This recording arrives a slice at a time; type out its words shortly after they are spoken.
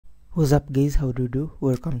What's up guys, how do you do?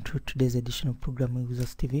 Welcome to today's edition of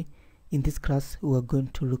ProgrammingWizards TV. In this class we are going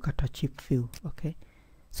to look at a ChipView. Okay,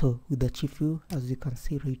 so with the ChipView, as you can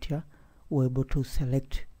see right here, we're able to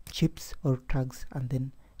select chips or tags, and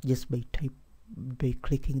then just by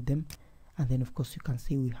clicking them, and then of course you can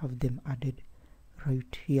see we have them added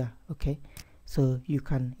right here. Okay, so you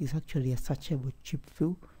can, it's actually a searchable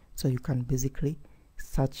ChipView, so you can basically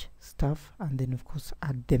search stuff and then of course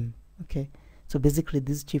add them. Okay, so basically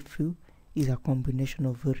this ChipView is a combination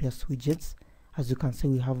of various widgets. As you can see,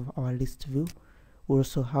 we have our list view. We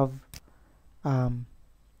also have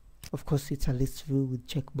of course it's a list view with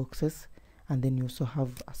checkboxes, and then you also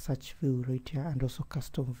have a search view right here, and also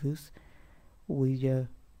custom views. We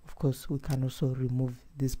of course we can also remove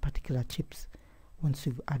these particular chips once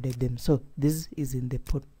you've added them. So this is in the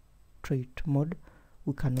portrait mode.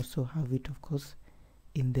 We can also have it of course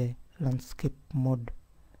in the landscape mode.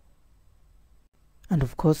 And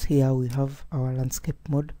of course here we have our landscape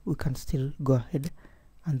mode. We can still go ahead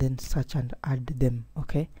and then search and add them,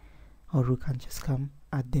 okay, or we can just come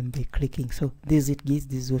add them by clicking. So this is it guys,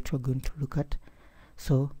 this is what we're going to look at.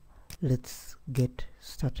 So let's get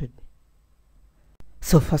started.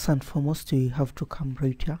 So first and foremost, you have to come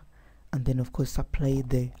right here and then of course apply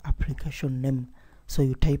the application name. So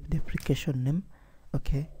you type the application name,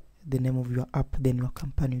 okay, the name of your app, then your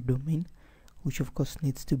company domain, which of course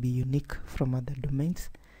needs to be unique from other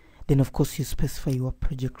domains. Then of course you specify your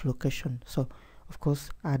project location. So of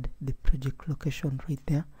course add the project location right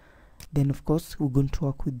there. Then of course we're going to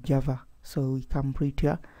work with Java. So we come right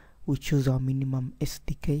here, we choose our minimum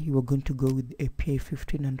SDK. We're going to go with API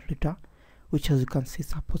 1500, which as you can see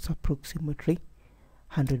supports approximately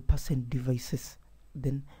 100% devices.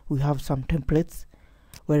 Then we have some templates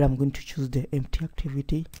where I'm going to choose the empty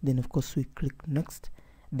activity. Then of course we click next.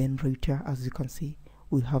 Then right here, as you can see,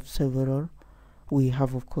 we have several. We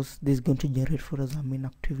have of course this is going to generate for us our main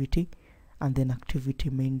activity, and then activity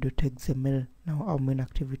main.xml. Now our main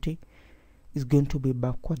activity is going to be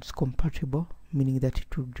backwards compatible, meaning that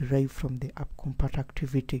it will derive from the app compat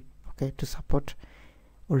activity, okay, to support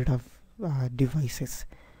all of devices.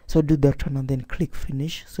 So do that one and then click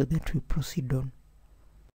finish so that we proceed on.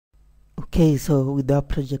 Okay, so with our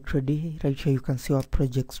project ready, right here you can see our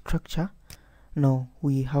project structure. Now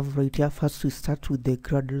we have right here, first we start with the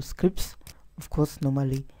Gradle scripts. Of course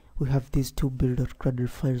normally we have these two build.gradle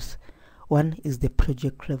files. One is the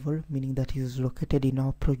project level, meaning that it is located in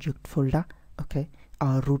our project folder, okay,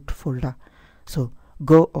 our root folder. So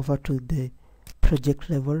go over to the project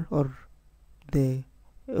level or the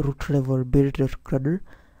root level build.gradle,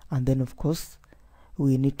 and then of course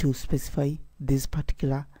we need to specify this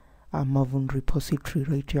particular Maven repository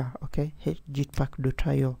right here, okay,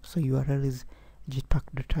 jetpack.io. so URL is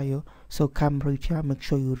jetpack.io. so come right here, make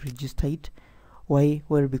sure you register it. Why?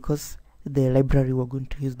 Well, because the library we're going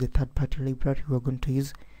to use, the third-party library we're going to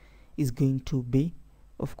use, is going to be,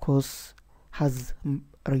 of course, has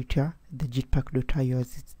right here the jetpack.io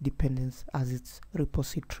as its dependence, as its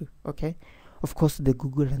repository, okay. Of course the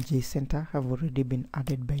Google and J Center have already been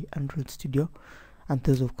added by Android Studio, and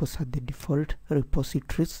those of course are the default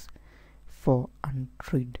repositories for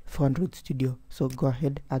Android Studio. So go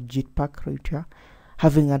ahead, add jetpack right here.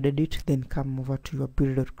 Having added it, then come over to your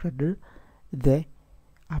build.gradle, the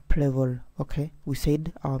app level, okay. We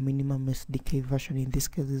said our minimum SDK version in this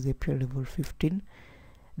case is API level 15.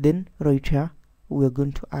 Then right here we are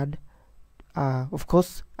going to add of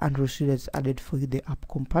course Android Studio has added for you the app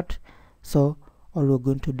compat, so all we're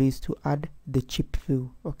going to do is to add the ChipView,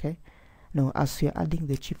 okay. Now as you're adding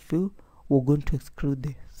the ChipView, we're going to exclude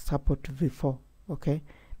the support v4, okay,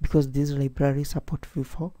 because this library support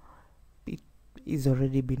v4, it is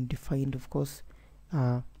already been defined of course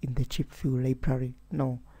in the ChipView library.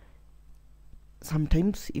 Now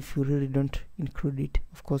sometimes if you really don't include it,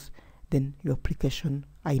 of course, then your application,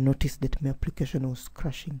 I noticed that my application was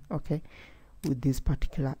crashing, okay, with this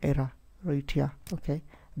particular error right here, okay,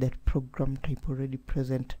 that program type already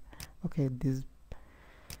present, okay, this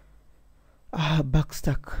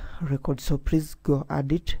backstack record. So please go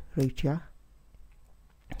add it right here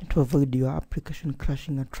to avoid your application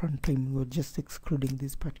crashing at runtime. We're just excluding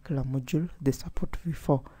this particular module, the support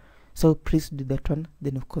v4. So please do that one.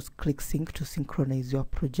 Then of course click sync to synchronize your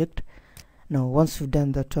project. Now once we've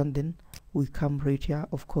done that one, then we come right here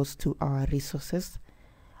of course to our resources.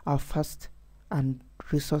 Our first and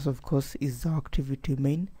resource of course is our activity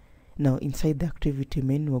main. Now inside the activity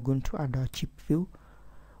main we're going to add our ChipView.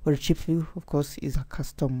 Well, ChipView of course is a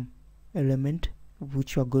custom element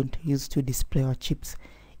which we are going to use to display our chips.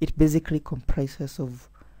 It basically comprises of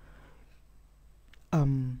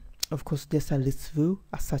course just a list view,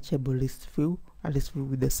 a searchable list view a list view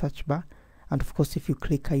with the search bar, and of course if you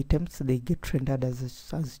click items, they get rendered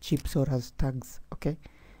as chips or as tags. Okay,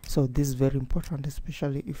 so this is very important,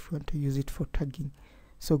 especially if you want to use it for tagging.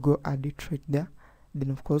 So go add it right there.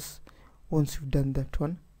 Then of course once you've done that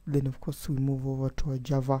one, then of course we move over to a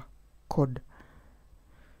Java code.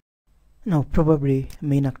 Now probably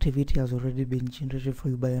main activity has already been generated for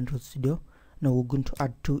you by Android Studio. Now we're going to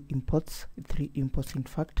add 3 imports in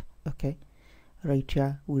fact. Okay, right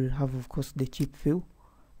here we'll have of course the ChipView.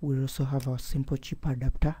 We'll also have our simple chip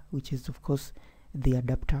adapter, which is of course the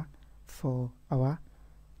adapter for our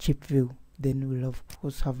ChipView. Then we'll of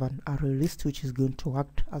course have an array list, which is going to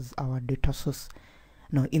act as our data source.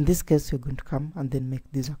 Now in this case, you're going to come and then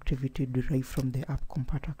make this activity derived from the app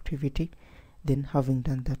compat activity. Then having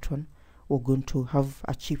done that one, we're going to have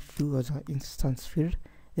a ChipView as an instance field.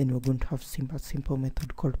 Then we're going to have a simple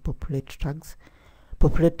method called populate tags.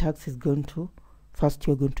 Populate tags is going to, first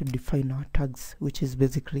we're going to define our tags, which is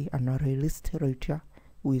basically an array list right here.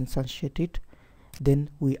 We instantiate it. Then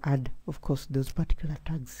we add of course those particular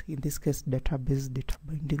tags, in this case database, data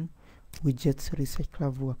binding, widgets,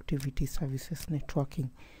 recyclable, activity, services, networking.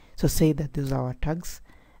 So say that those are our tags.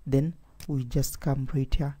 Then we just come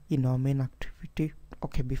right here in our main activity.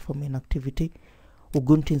 Okay, before main activity, we're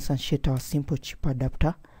going to instantiate our simple chip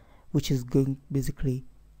adapter, which is going basically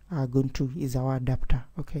is our adapter.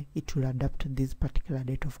 Okay, it will adapt this particular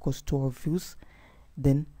data of course to our views.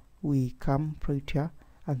 Then we come right here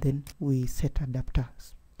and then we set adapter.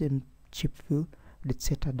 Then ChipView, let's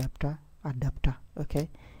set adapter. Okay,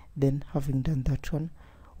 then having done that one,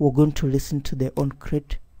 we're going to listen to the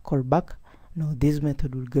onCreate callback. Now this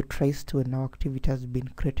method will get traced when our activity has been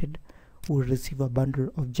created. We'll receive a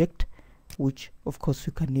bundle object, which of course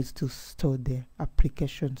we can use to store the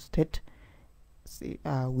application state.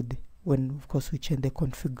 When of course we change the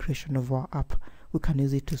configuration of our app, we can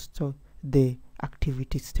use it to store the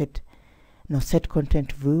activity state. Now set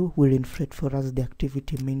content view will inflate for us the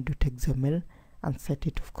activity main.xml and set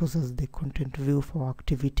it of course as the content view for our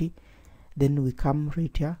activity. Then we come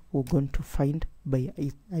right here, we're going to find by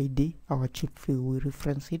ID our ChipView. We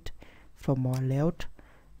reference it from our layout.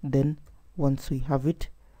 Then once we have it,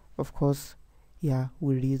 of course, yeah,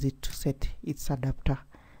 we'll use it to set its adapter.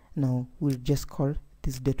 Now we'll just call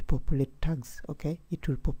this populate tags. Okay, it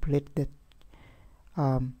will populate the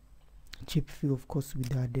ChipView of course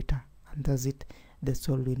with our data, and that's it. That's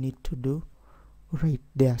all we need to do right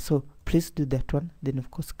there. So please do that one. Then of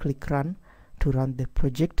course click run to run the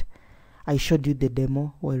project. I showed you the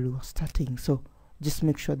demo while we were starting, so just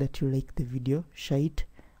make sure that you like the video, share it,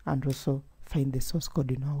 and also find the source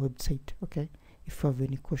code in our website. Okay, if you have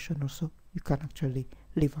any question also, you can actually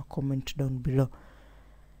leave a comment down below.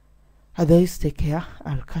 Otherwise, take care.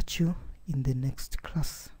 I'll catch you in the next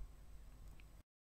class.